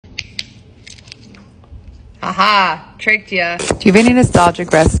Aha, tricked ya. Do you have any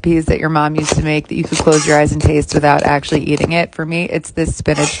nostalgic recipes that your mom used to make that you could close your eyes and taste without actually eating it? For me, it's this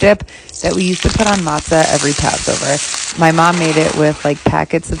spinach dip that we used to put on matzah every Passover. My mom made it with like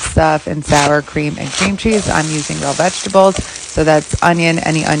packets of stuff and sour cream and cream cheese. I'm using real vegetables. So that's onion,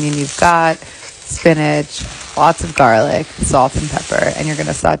 any onion you've got, spinach, lots of garlic, salt, and pepper. And you're going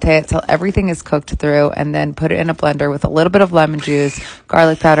to saute it till everything is cooked through, and then put it in a blender with a little bit of lemon juice,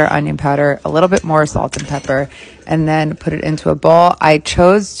 garlic powder, onion powder, a little bit more salt and pepper, and then put it into a bowl. I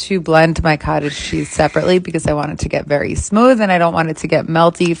chose to blend my cottage cheese separately because I want it to get very smooth and I don't want it to get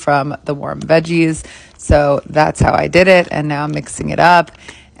melty from the warm veggies. So that's how I did it. And now I'm mixing it up.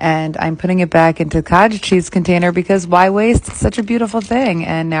 And I'm putting it back into the cottage cheese container because why waste? It's such a beautiful thing.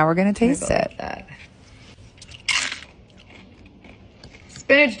 And now we're going to taste it. That.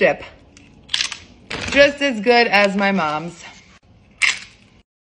 Spinach dip. Just as good as my mom's.